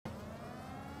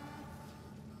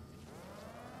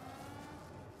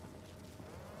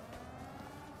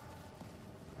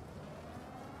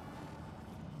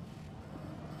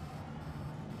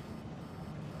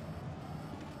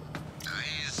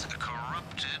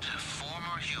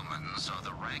are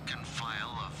the rank and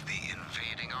file of the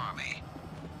invading army,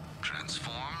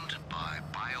 transformed by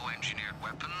bioengineered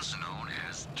weapons known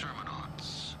as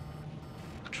Terminauts.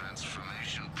 The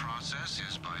transformation process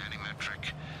is, by any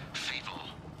metric, fatal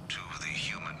to the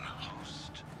human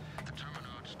host. The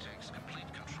Terminaut takes complete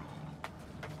control,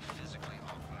 physically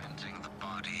augmenting the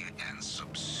body and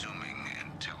subsuming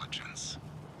intelligence.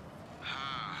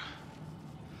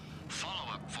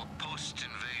 Follow-up for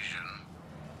post-invasion.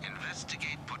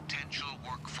 Investigate potential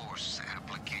workforce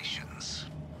applications.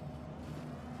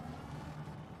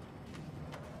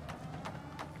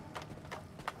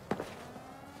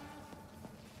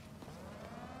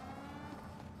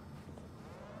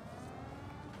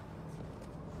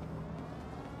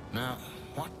 Now,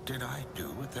 what did I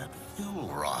do with that fuel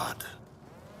rod?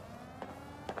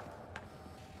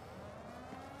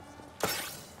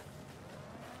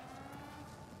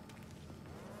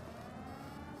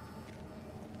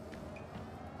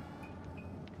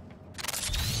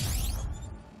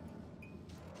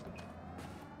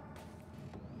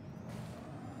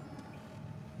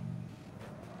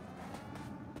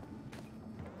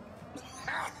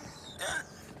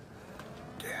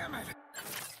 Damn it.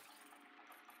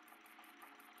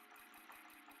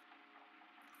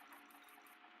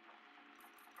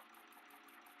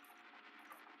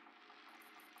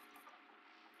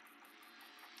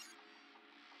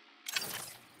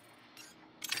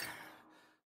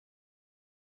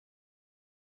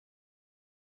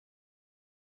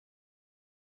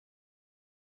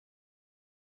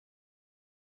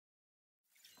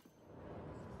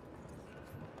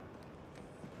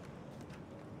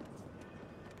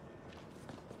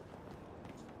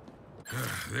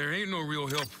 There ain't no real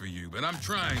help for you, but I'm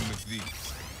trying with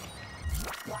these.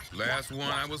 Last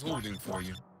one I was holding for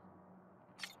you.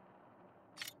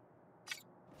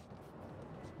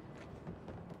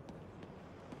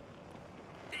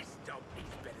 This dog is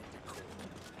better to cook.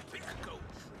 Better go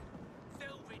tree.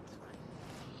 Velvet train.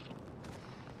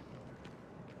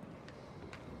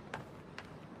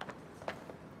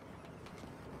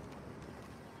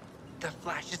 The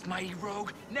Flash's mighty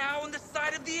rogue, now on the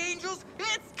side of the Angels,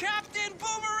 it's Captain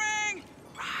Boomerang!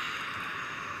 Rah,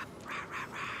 rah, rah,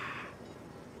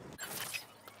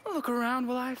 rah. Look around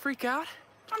while I freak out.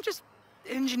 I'm just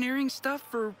engineering stuff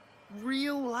for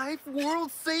real-life,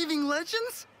 world-saving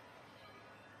legends?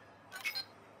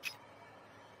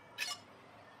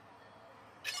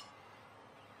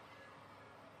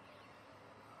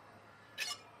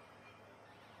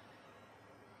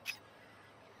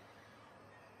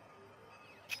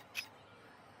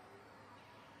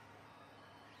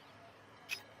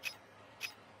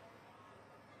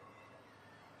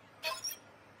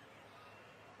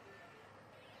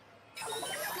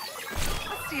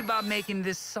 Let's see about making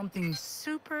this something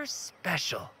super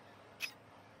special.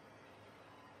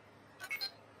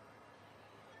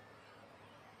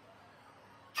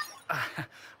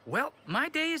 Well, my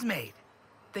day is made.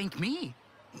 Thank me.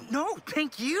 No,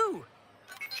 thank you.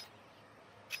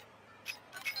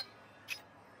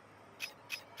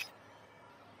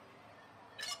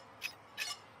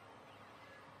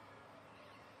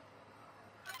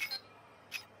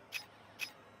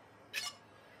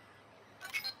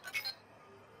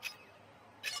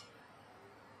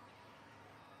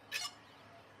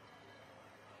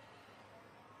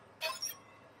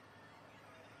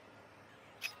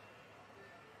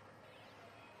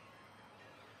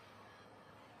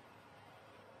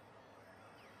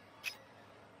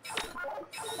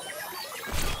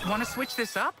 Want to switch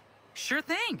this up? Sure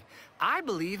thing. I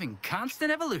believe in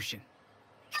constant evolution.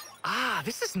 Ah,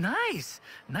 this is nice.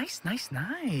 Nice, nice,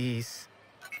 nice.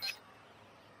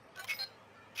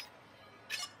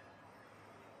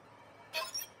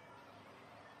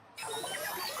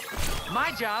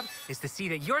 My job is to see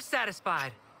that you're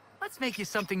satisfied. Let's make you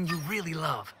something you really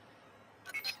love.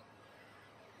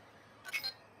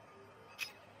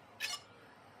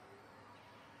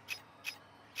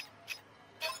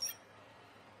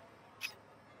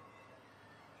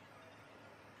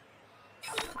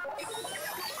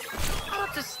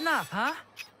 Up to snuff, huh?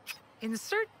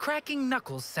 Insert cracking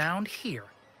knuckles sound here.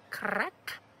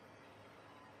 Crack.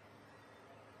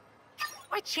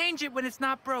 Why change it when it's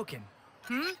not broken?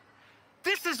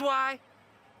 This is why.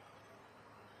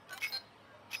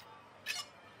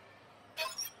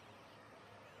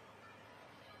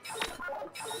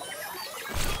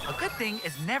 A good thing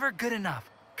is never good enough.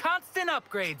 Constant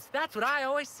upgrades, that's what I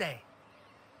always say.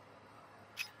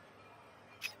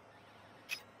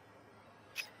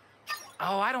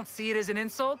 Oh, I don't see it as an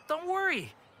insult. Don't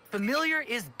worry. Familiar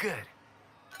is good.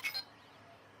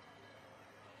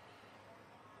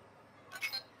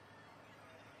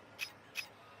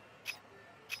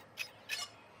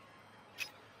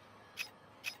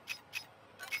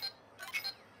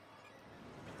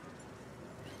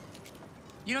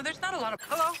 You know, there's not a lot of...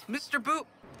 Hello, Mr. Boot.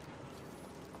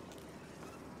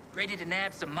 Ready to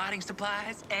nab some modding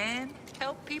supplies and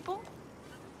help people?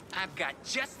 I've got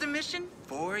just the mission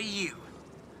for you.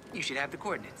 You should have the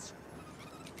coordinates.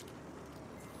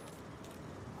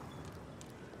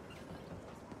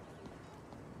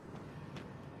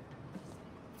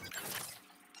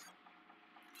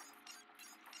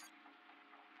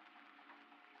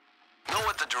 Know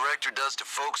what the director does to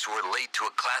folks who are late to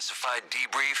a classified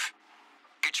debrief?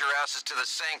 Get your asses to the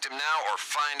sanctum now or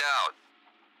find out.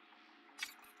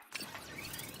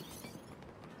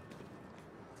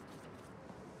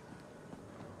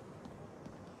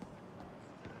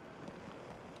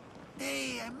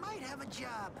 Hey, I might have a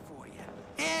job for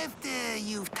you. After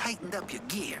you've tightened up your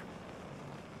gear.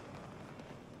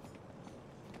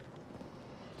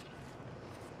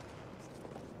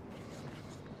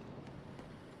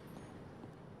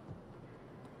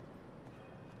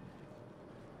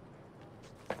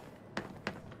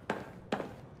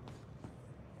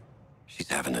 She's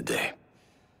having a day.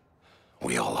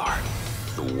 We all are.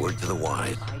 The word to the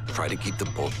wise, try to keep the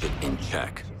bullshit in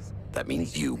check. That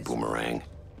means you, Boomerang.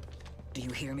 Do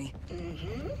you hear me?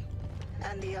 Mm-hmm.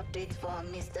 And the update for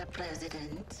Mr.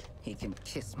 President? He can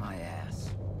kiss my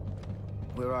ass.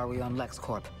 Where are we on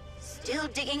LexCorp? Still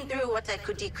digging through what I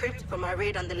could decrypt from our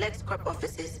raid on the LexCorp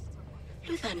offices.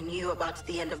 Luther knew about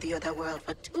the end of the other world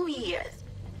for 2 years.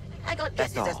 I got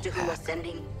guesses as to who was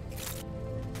sending.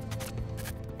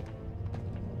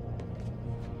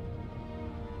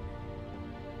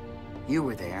 You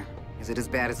were there. Is it as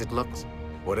bad as it looks?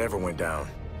 Whatever went down,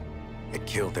 it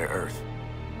killed their Earth.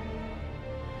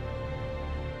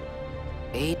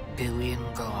 8 billion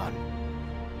gone.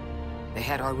 They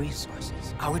had our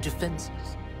resources, our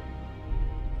defenses.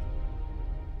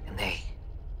 And they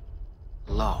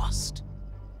lost.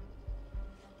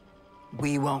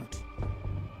 We won't.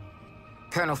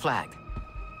 Colonel Flagg.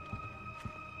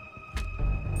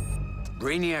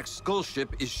 Brainiac's skull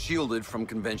ship is shielded from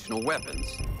conventional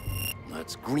weapons.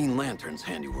 That's Green Lantern's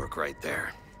handiwork right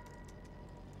there.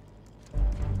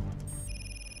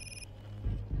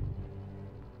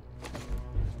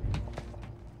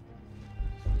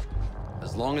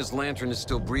 As long as Lantern is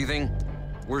still breathing,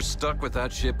 we're stuck with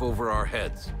that ship over our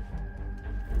heads.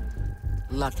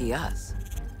 Lucky us.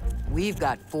 We've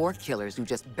got 4 killers who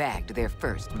just bagged their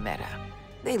first meta.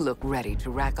 They look ready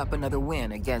to rack up another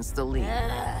win against the League.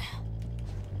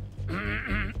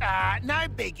 No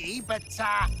biggie, but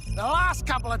the last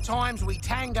couple of times we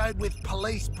tangoed with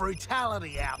police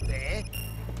brutality out there,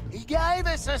 he gave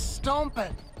us a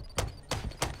stomping.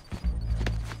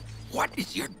 What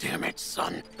is your damage,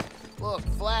 son? Look,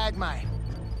 Flag, mate,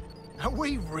 are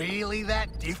we really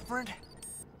that different?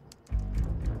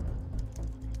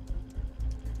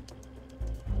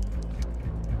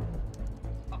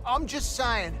 I'm just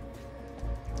saying,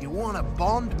 you want a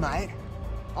bond, mate?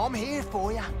 I'm here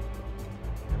for you.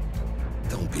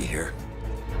 Don't be here.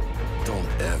 Don't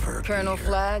ever Colonel be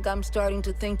here. Flagg, I'm starting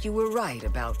to think you were right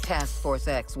about Task Force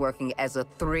X working as a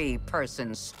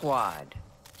 3-person squad.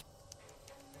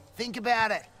 Think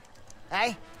about it,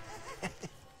 eh?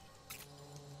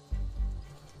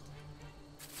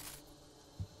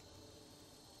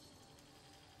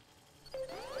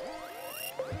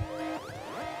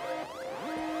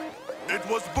 It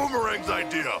was Boomerang's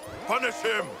idea. Punish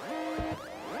him.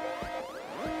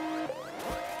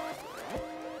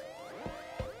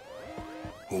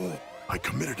 Oh, I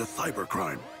committed a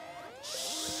cybercrime.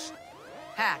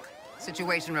 Hack,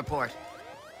 situation report.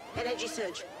 Energy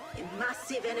surge. A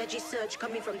massive energy surge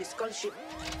coming from the skull ship.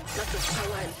 Lots of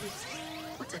power and heat.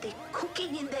 What are they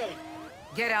cooking in there?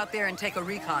 Get out there and take a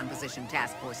recon position,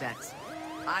 Task Force X.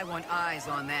 I want eyes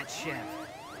on that ship.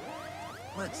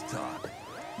 Let's talk.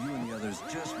 You and the others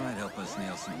just might help us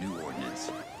nail some new ordnance.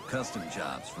 Custom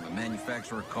jobs from a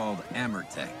manufacturer called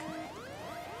Amortech.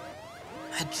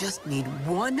 I just need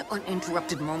one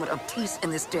uninterrupted moment of peace in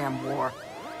this damn war.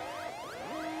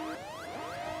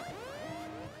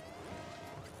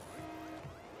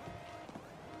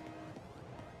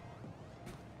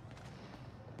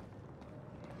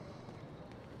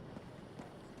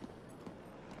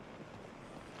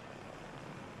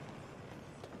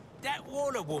 That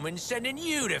water woman's sending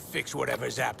you to fix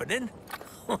whatever's happening.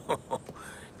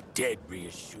 Dead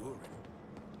reassuring.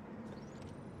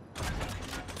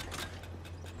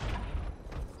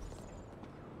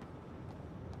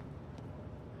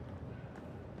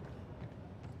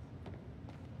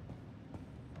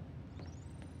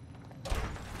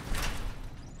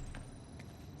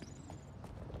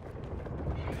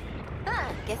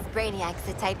 Guess Brainiac's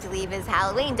the type to leave his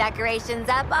Halloween decorations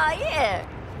up all year.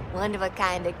 Wonder what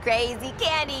kind of crazy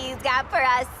candy he's got for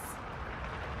us.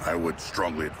 I would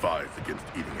strongly advise against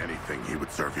eating anything he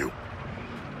would serve you.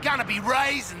 Gonna be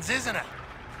raisins, isn't it?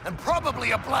 And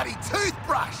probably a bloody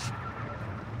toothbrush.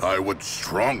 I would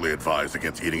strongly advise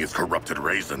against eating his corrupted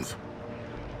raisins.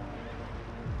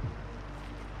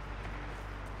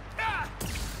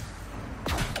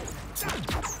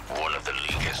 One of the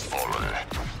League has fallen.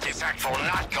 This act will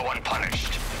not go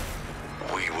unpunished.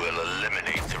 We will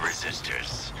eliminate the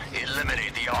resistors,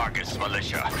 eliminate the Argus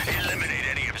militia, eliminate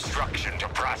any obstruction to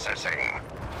processing.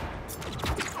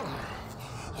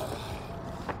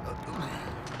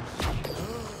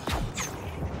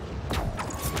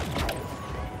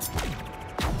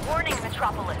 Warning,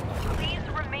 Metropolis. Please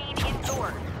remain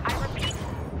indoors. I repeat,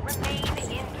 remain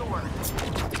indoors.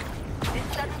 This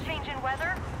sudden change in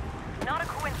weather? Not a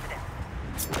coincidence.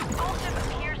 All ship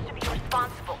appears to be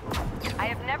responsible. I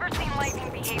have never seen lightning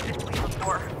behave this way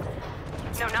before.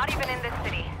 No, not even in this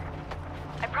city.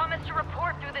 I promise to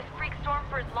report through this freak storm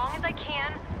for as long as I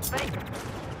can, but it...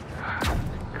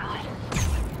 God.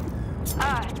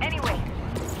 Anyway,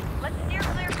 let's steer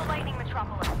clear of the lightning,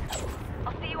 Metropolis.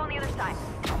 I'll see you on the other side.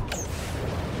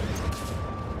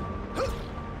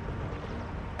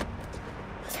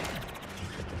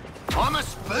 I'm a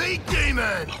speed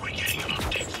demon! Are we getting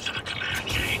updates to the command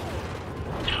chain?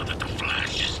 Now that the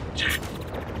Flash is dead.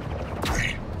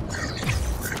 Hey, we don't need to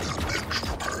worry about that,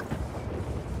 Trooper.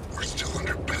 We're still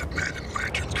under Batman and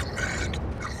Lantern's command,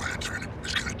 and Lantern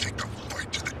is gonna take the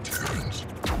fight to the Terrans.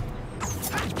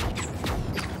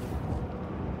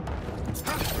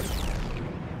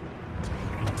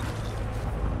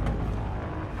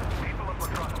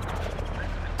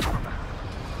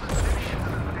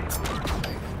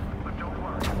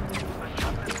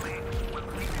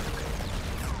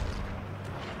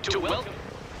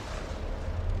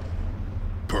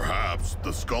 Perhaps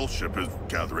the Skull Ship is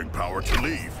gathering power to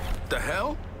leave. The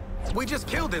hell? We just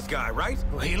killed this guy, right?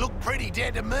 Well, he looked pretty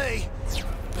dead to me.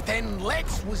 But then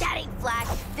Lex was... That ain't Flash.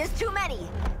 There's too many.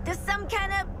 There's some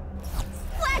kind of...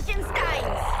 Flashensteins!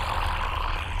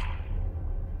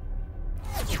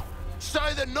 So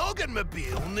the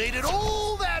Nogginmobile needed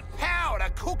all that power to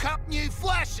cook up new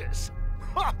Flashes.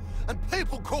 Ha! And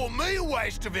people call me a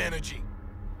waste of energy.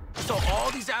 So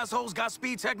all these assholes got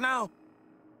speed tech now?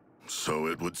 So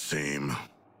it would seem.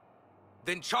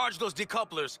 Then charge those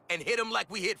decouplers and hit them like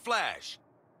we hit Flash.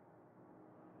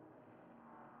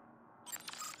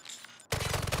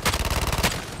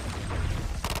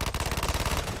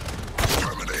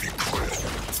 Terminating Quill.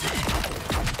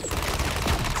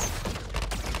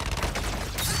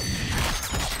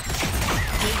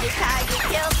 You decide to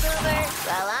kill Boomer?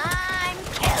 Well, I'm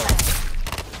killer.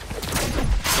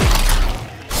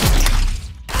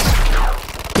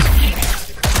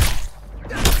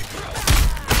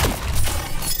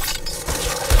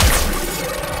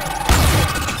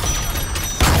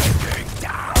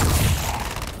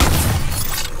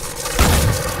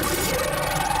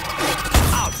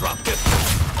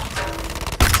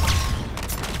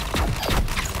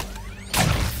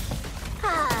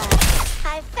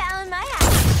 I found my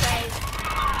hiding place.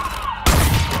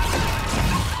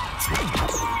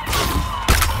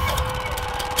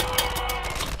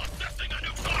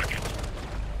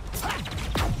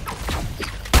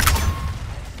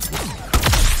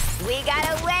 We got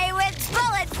away with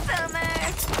bullets, Boomer!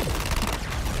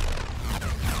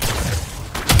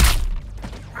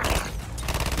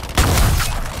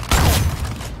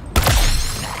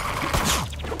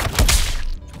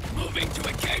 Moving to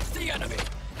engage the enemy.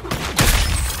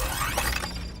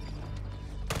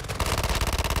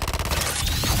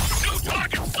 No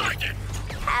target sighted!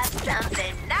 Have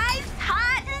something nice,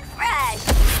 hot, and fresh.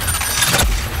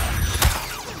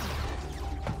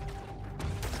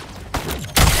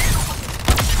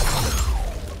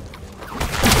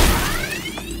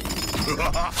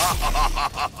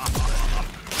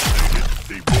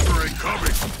 See Boomerang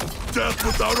coming! Death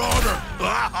without honor!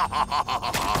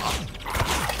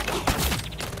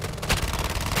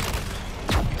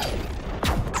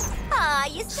 Aw,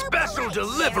 you so Special polite,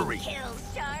 delivery. Kill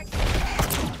Shark.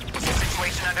 Is the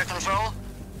situation under control?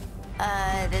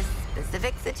 This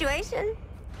specific situation?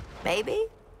 Maybe?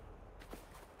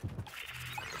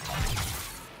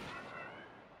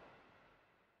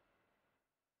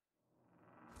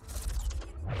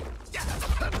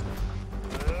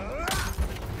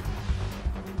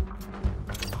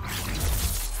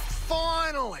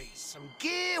 Finally, some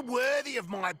gear worthy of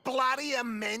my bloody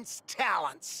immense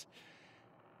talents.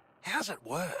 How's it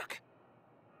work?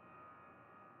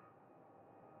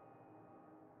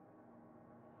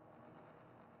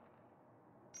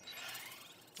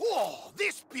 Whoa,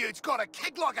 this beaut's got a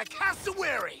kick like a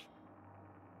cassowary!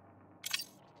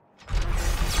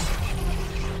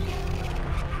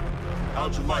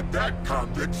 How'd you like that,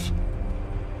 convicts?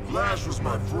 Flash was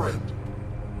my friend.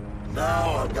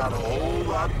 Now I've got a whole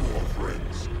lot more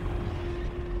friends.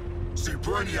 See,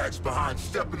 Brainiac's behind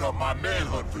stepping up my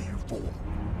manhunt for you four.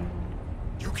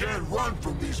 You can't run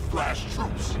from these Flash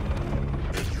troops.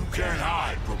 And you can't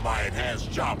hide from my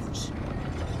enhanced choppers.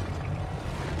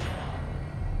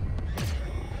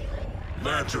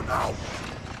 Lantern out.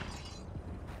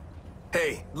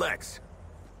 Hey, Lex.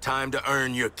 Time to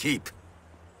earn your keep.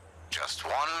 Just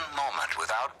one moment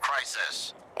without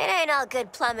crisis. It ain't all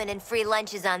good plumbing and free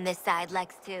lunches on this side,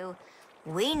 Lex 2.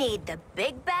 We need the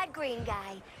big bad green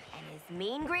guy and his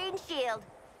mean green shield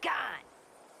gone.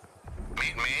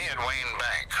 Meet me at Wayne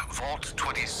Bank, Vault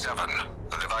 27.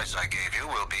 The device I gave you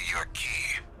will be your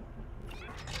key.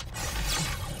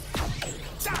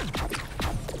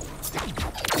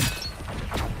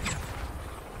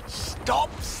 Stop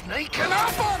sneaking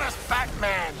up on us,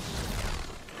 Batman!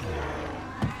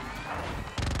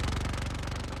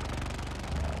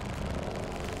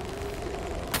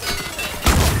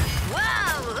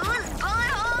 Whoa! Whose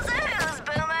bullet holes are whose,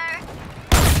 Boomer?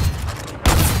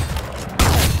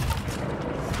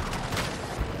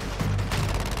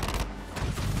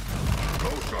 Go,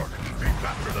 Shark. Be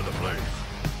faster than the blade.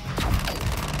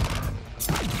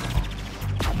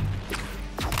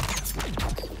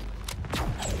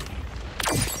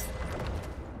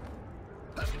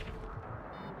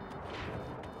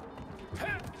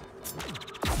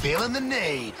 Feeling the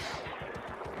need.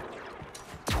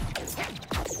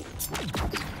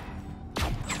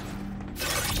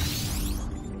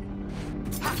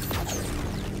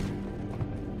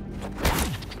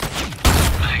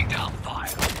 Laying down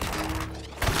fire.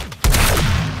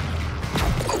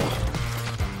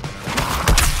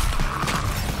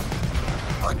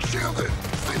 Unshielded.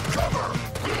 Take cover.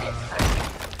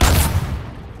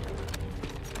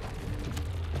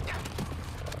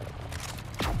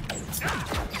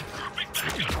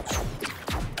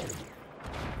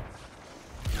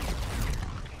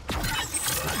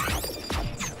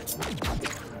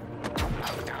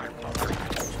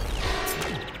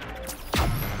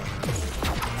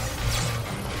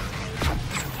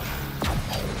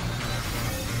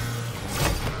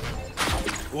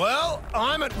 Well,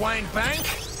 I'm at Wayne Bank.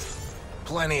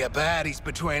 Plenty of baddies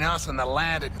between us and the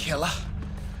landed killer.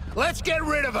 Let's get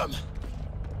rid of them.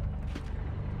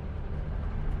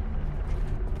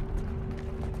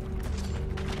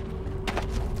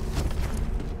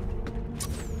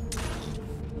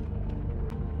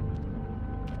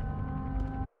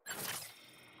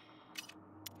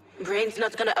 Brain's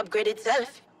not gonna upgrade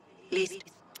itself. Least,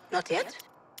 not yet.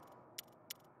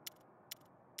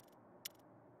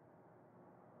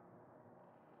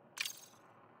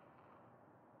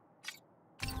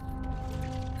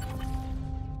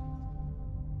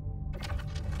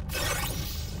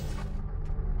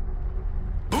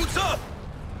 Boots up!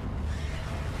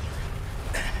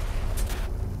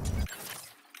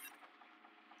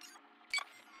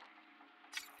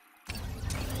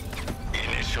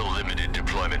 Initial limited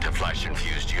deployment of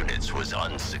Flash-infused units was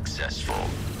unsuccessful.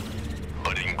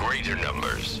 But in greater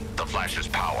numbers, the Flash's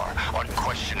power,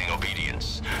 unquestioning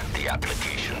obedience, the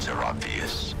applications are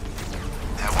obvious.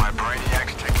 That why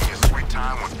Brainiac's taking his sweet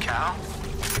time with Cal?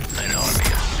 An army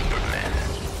of Supermen.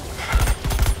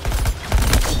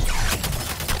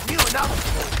 You another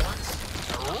for once.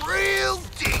 A real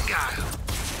dingo.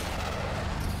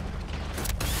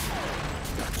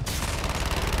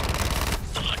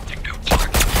 Selecting new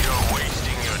target. You're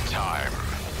wasting your time.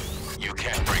 You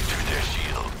can't break through their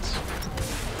shields.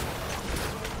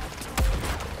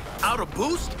 Out of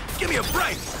boost? Give me a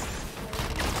break!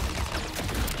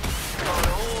 Got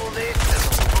all this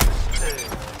and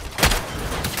too.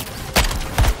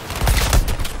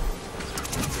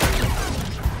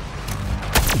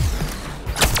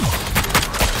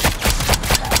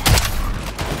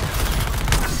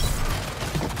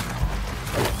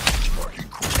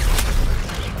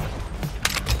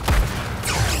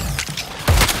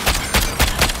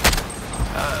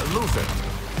 Luther,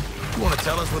 you want to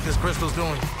tell us what this crystal's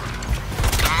doing?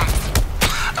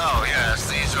 Oh, yes,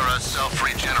 these are a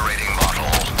self-regenerating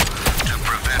model. To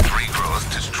prevent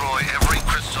regrowth, destroy every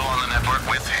crystal on the network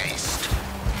with haste.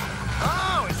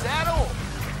 Oh, is that all?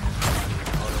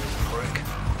 Oh, little prick.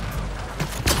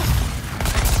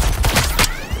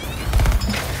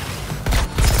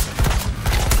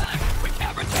 We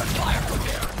can't return fire from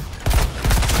here.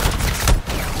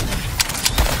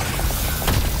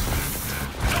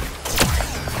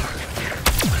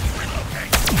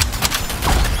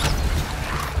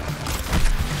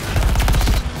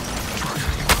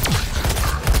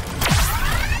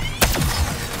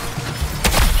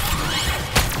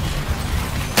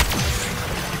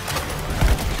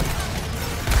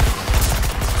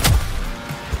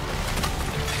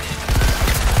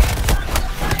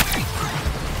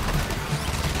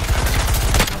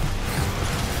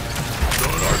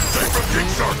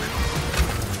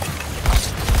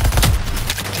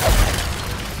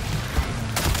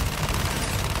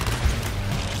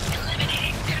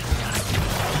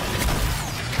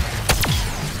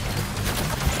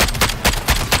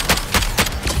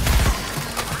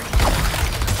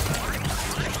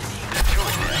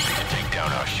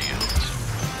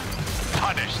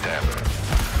 backstabber.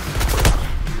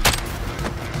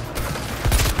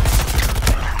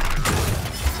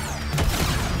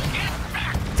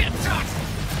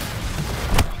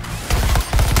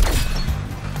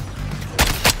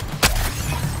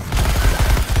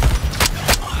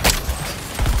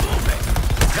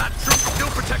 Got troops still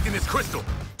protecting this crystal.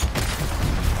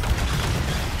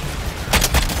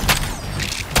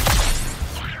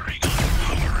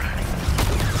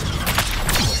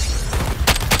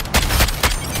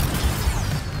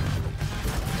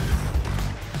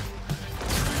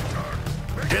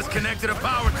 Disconnected a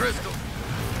power crystal.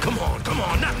 Come on,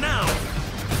 not now.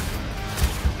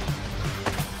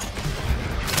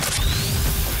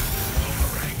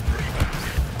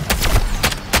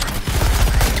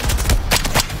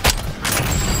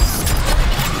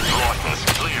 Lawson's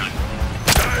cleared.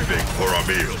 Diving for a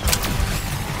meal.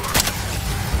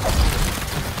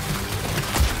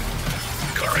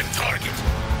 Current target,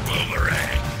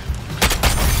 Boomerang.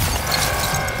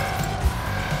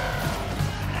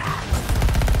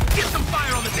 Get some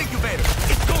fire on this incubator.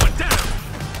 It's going down.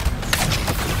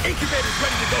 Incubator's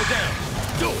ready to go down.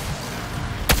 Do it.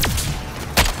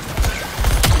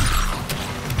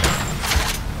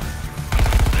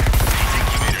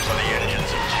 Incubators on the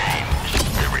engines have changed.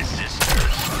 The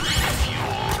resistors,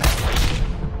 fuel.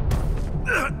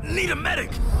 Need a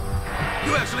medic.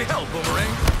 You actually help,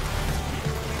 Boomerang.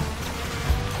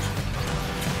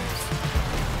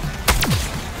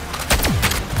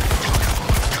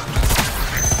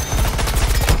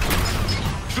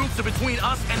 Troops are between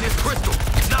us and this crystal.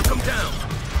 Knock them down.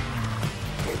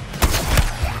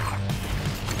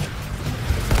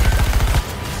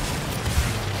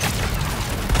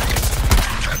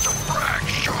 That's a frag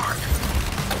shark.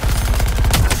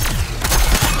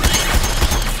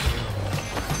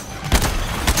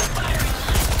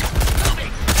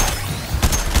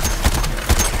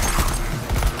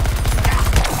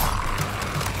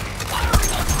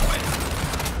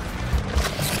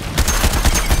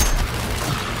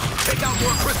 Take out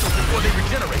more crystals before they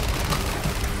regenerate.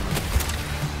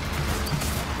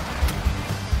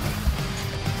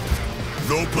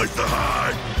 No place to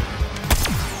hide.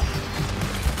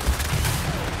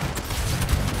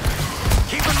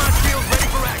 Keeping my shield ready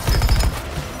for action.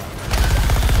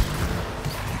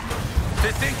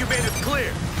 This incubator's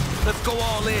clear. Let's go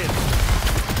all in.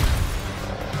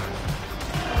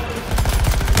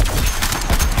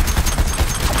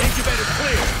 Incubator's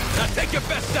clear. Now take your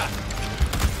best shot.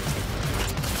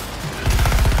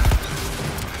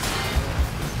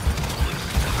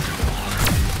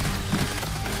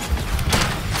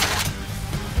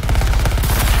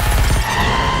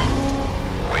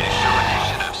 Way to show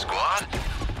initiative, squad.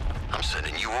 I'm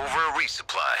sending you over a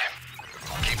resupply.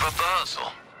 Keep up the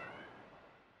hustle.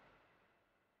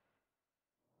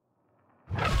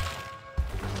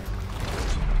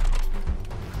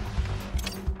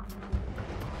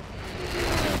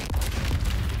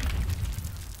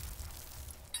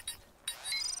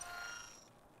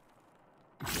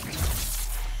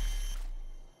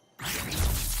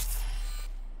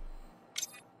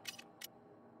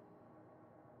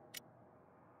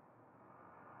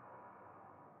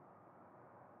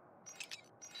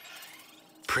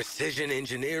 Precision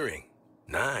engineering.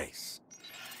 Nice.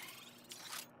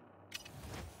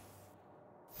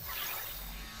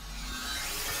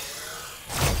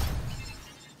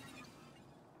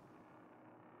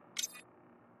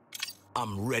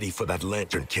 I'm ready for that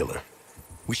lantern killer.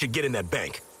 We should get in that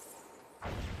bank.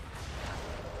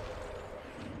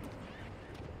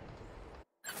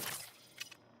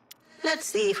 Let's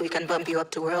see if we can bump you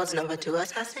up to world's number 2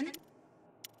 assassin.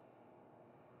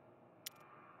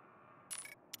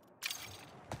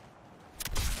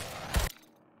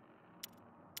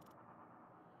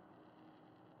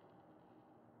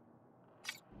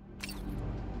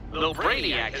 Though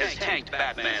Brainiac has tanked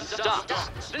Batman's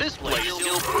stocks, this place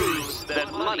still proves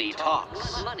that money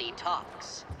talks. Money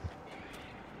talks.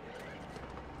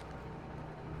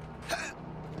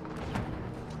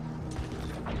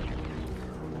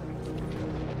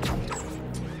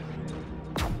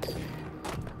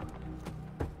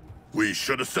 We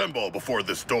should assemble before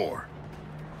this door.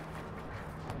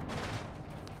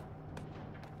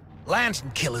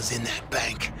 Lantern killer's in that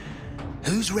bank.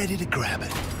 Who's ready to grab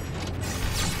it?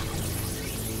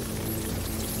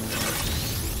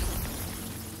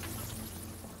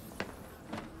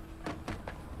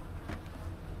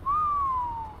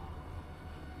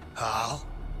 Hal?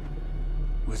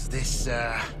 Was this,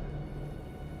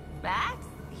 Bats?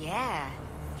 Yeah.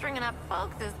 Stringing up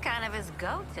folks is kind of his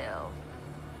go-to.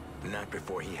 Not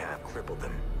before he half crippled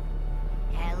them.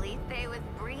 At least they was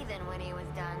breathing when he was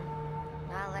done.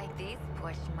 Not like these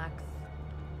poor schmucks.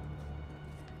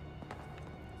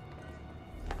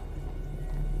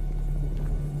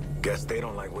 Guess they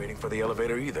don't like waiting for the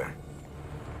elevator either.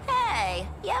 Hey,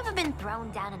 you ever been thrown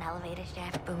down an elevator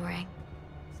shaft, Boomerang?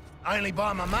 Only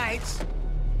by my mates.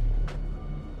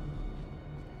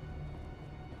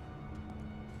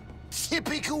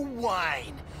 Typical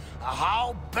Wayne. A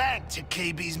whole bank to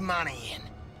keep his money in.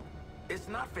 It's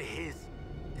not for his...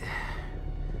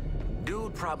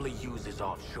 Dude probably uses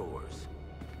offshores.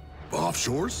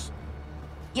 Offshores?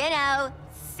 You know,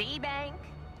 Sea Bank.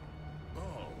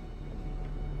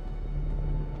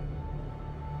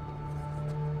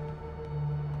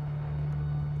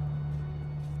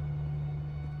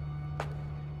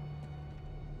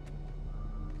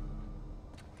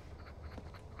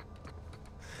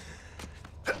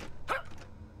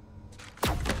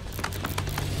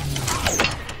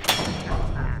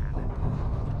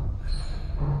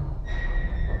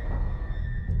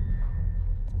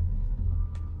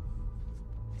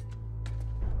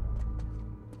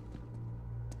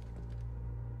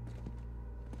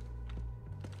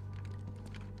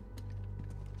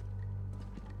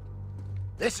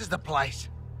 This is the place.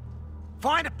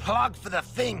 Find a plug for the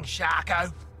thing,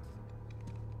 Sharko.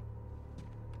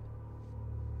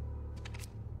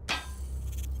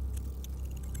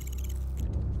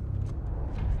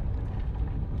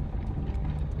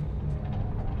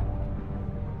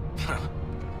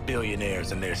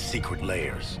 Billionaires and their secret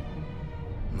layers.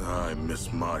 I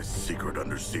miss my secret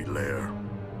undersea lair.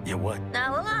 You what?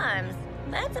 No alarms.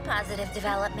 That's a positive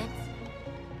development.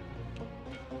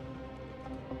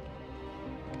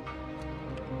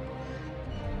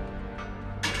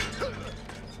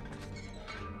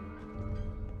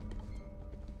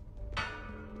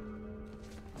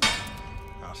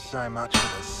 So much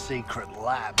for the secret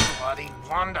lab. Bloody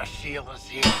Wonder Shield is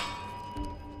here.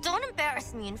 Don't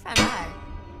embarrass me in front of her.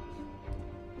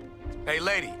 Hey,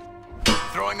 lady.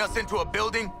 Throwing us into a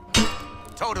building?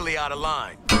 Totally out of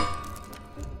line.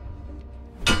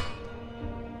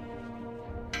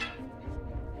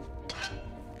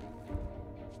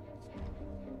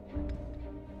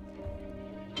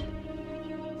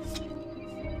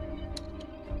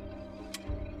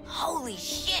 Holy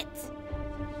shit!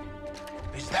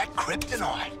 Is that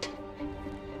Kryptonite?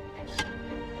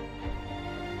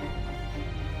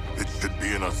 It should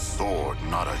be in a sword,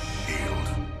 not a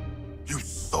shield. You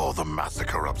saw the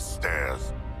massacre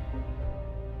upstairs.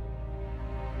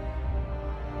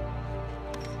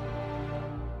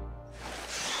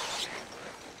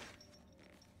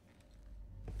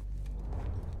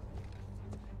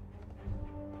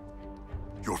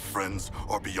 Your friends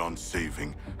are beyond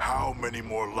saving. How many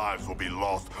more lives will be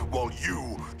lost while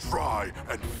you try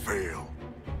and fail?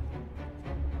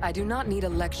 I do not need a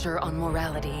lecture on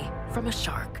morality from a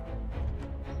shark.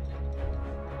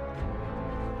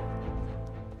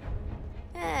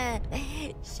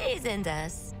 She's into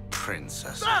us.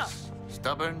 Princesses. Ah!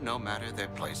 Stubborn no matter their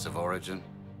place of origin.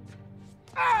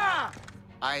 Ah!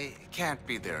 I can't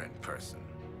be there in person.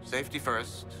 Safety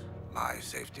first, my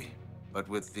safety. But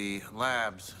with the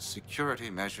lab's security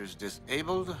measures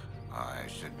disabled, I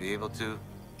should be able to...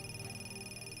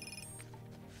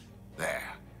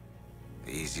 There.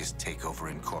 The easiest takeover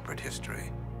in corporate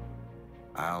history.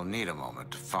 I'll need a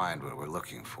moment to find what we're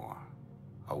looking for.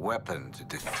 A weapon to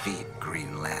defeat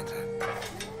Green Lantern.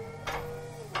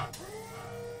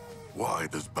 Why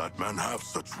does Batman have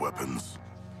such weapons?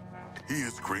 He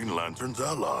is Green Lantern's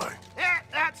ally. Yeah,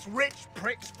 that's rich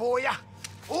pricks for you.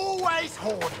 Always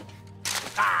hoarding.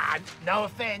 Ah, no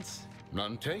offense.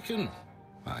 None taken.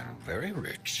 I'm very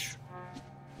rich.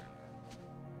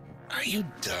 Are you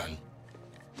done?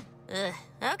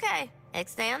 Okay.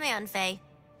 Stay on the unfay.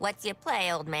 What's your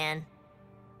play, old man?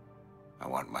 I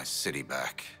want my city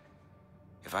back.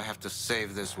 If I have to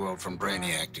save this world from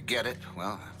Brainiac to get it,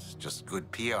 well, it's just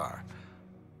good PR.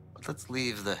 But let's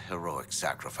leave the heroic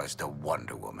sacrifice to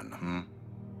Wonder Woman,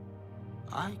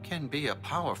 I can be a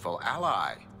powerful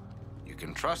ally. You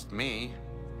can trust me.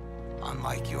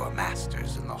 Unlike your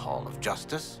masters in the Hall of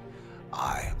Justice,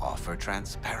 I offer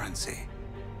transparency.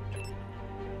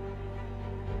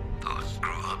 Those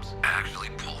screw-ups actually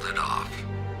pulled it off.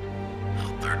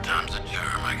 Well, third time's a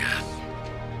charm, I guess.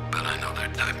 But I know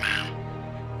their type, man.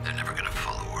 They're never gonna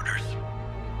follow orders.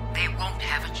 They won't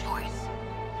have a choice.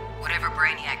 Whatever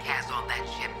Brainiac has on that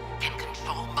ship can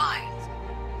control minds.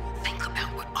 Think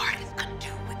about what artists could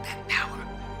do with that power.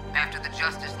 After the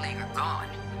Justice League are gone,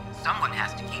 someone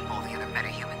has to keep all the other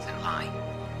metahumans in line.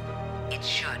 It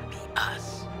should be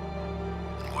us.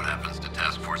 And what happens to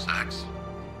Task Force X?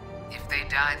 If they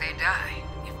die, they die.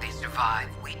 If they survive,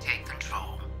 we take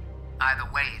control. Either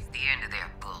way, it's the end of their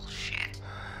bullshit.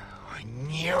 I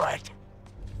knew it.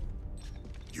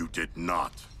 You did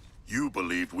not. You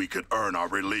believed we could earn our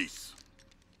release.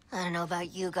 I don't know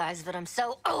about you guys, but I'm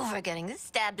so over getting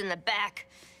stabbed in the back.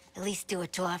 At least do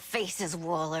it to our faces,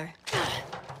 Waller.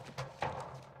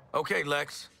 Okay,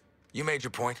 Lex. You made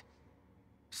your point.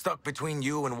 Stuck between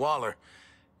you and Waller,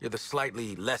 you're the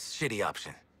slightly less shitty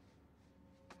option.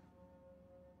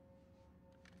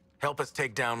 Help us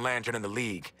take down Lantern and the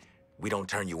League. We don't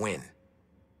turn you in.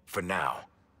 For now.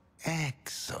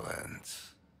 Excellent.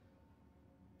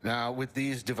 Now, with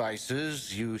these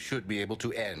devices, you should be able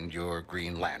to end your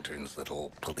Green Lantern's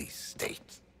little police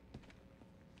state.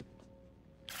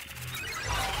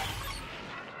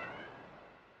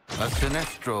 A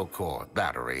Sinestro Core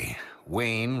battery.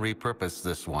 Wayne repurposed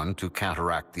this one to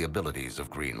counteract the abilities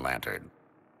of Green Lantern.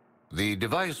 The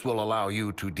device will allow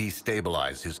you to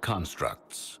destabilize his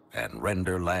constructs and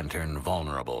render Lantern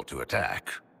vulnerable to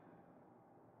attack.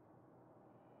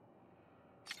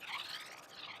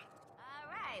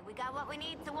 We got what we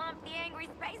need to womp the angry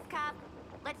space cop.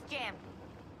 Let's jam.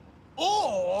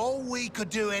 Or we could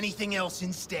do anything else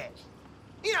instead.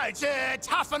 You know, to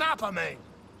toughen up, I mean.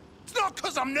 It's not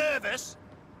 'cause I'm nervous.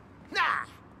 Nah.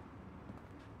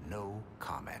 No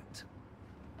comment.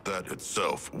 That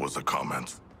itself was a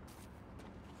comment.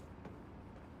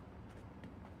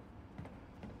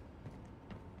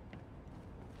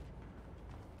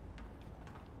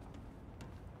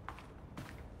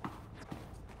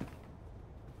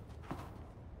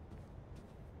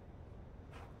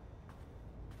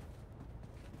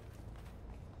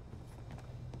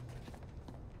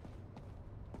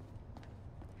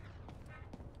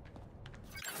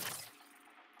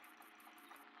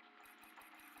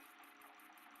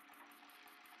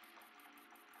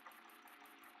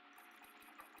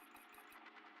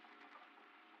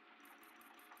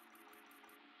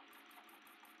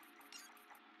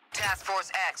 Task Force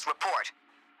X, report.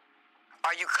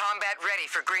 Are you combat ready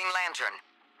for Green Lantern?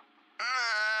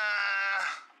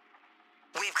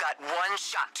 We've got one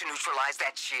shot to neutralize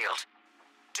that shield.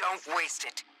 Don't waste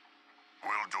it.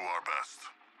 We'll do our best.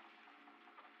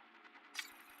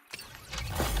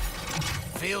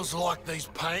 Feels like these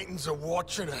paintings are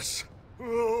watching us.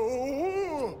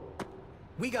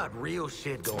 We got real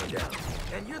shit going down.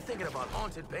 And you're thinking about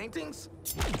haunted paintings?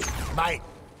 Mate,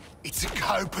 it's a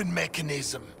coping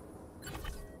mechanism.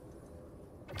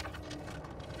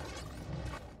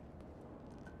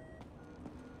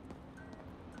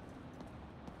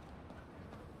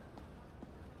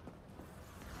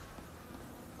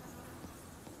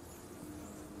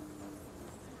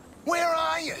 Where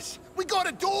are yous? We got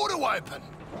a door to open.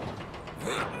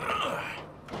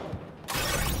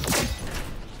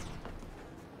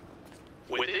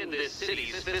 Within this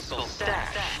city's fiscal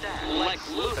stack, Lex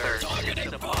Luthor targeting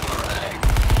the boomerang.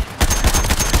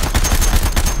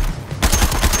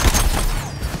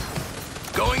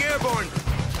 Going airborne!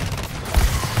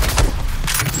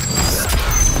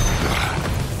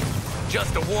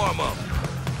 Just a warm-up.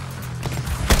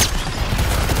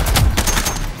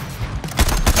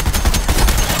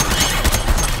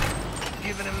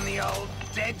 Giving him the old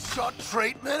Deadshot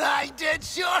treatment, eh,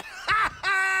 Deadshot?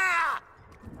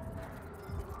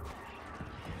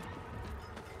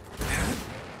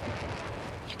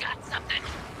 You got something?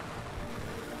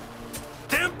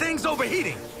 Damn thing's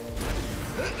overheating!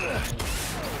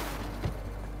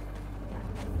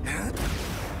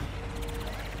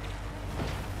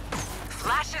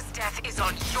 Flash's death is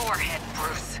on your head,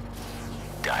 Bruce.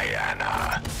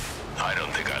 Diana, I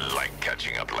don't think I like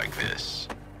catching up like this.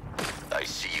 I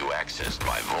see you accessed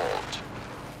my vault.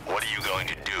 What are you going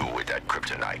to do with that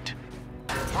kryptonite?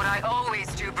 What I always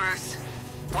do, Bruce.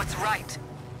 What's right.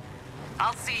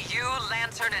 I'll see you,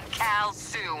 Lantern, and Cal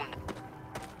soon.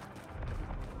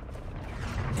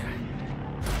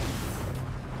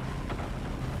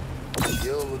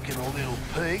 You're looking a little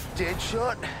peaked,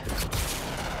 Deadshot.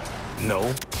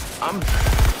 No, I'm... You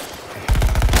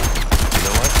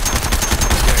know what?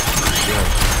 Yeah.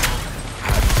 I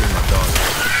haven't seen my dog.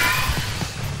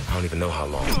 I don't even know how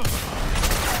long.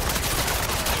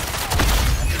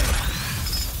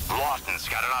 Lawton's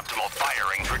got an optimal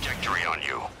firing trajectory on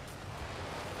you.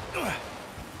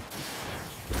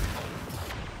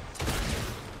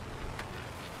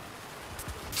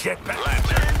 Jetpack.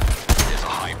 Lantern, there's a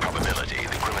high probability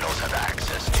the criminals have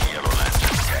access to Yellow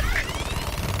Lantern's tech.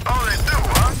 Oh, they do,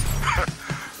 huh?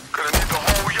 Gonna need the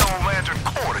whole Yellow Lantern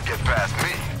Corps to get past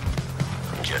me.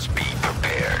 Just be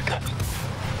prepared.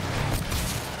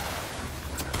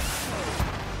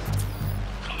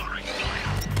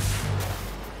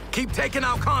 Keep taking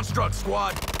out construct,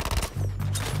 squad.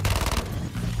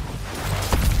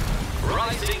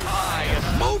 Rising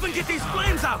high. Move and get these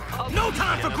flames out. No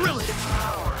time for grilling.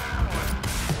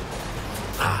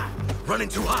 Running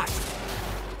too hot.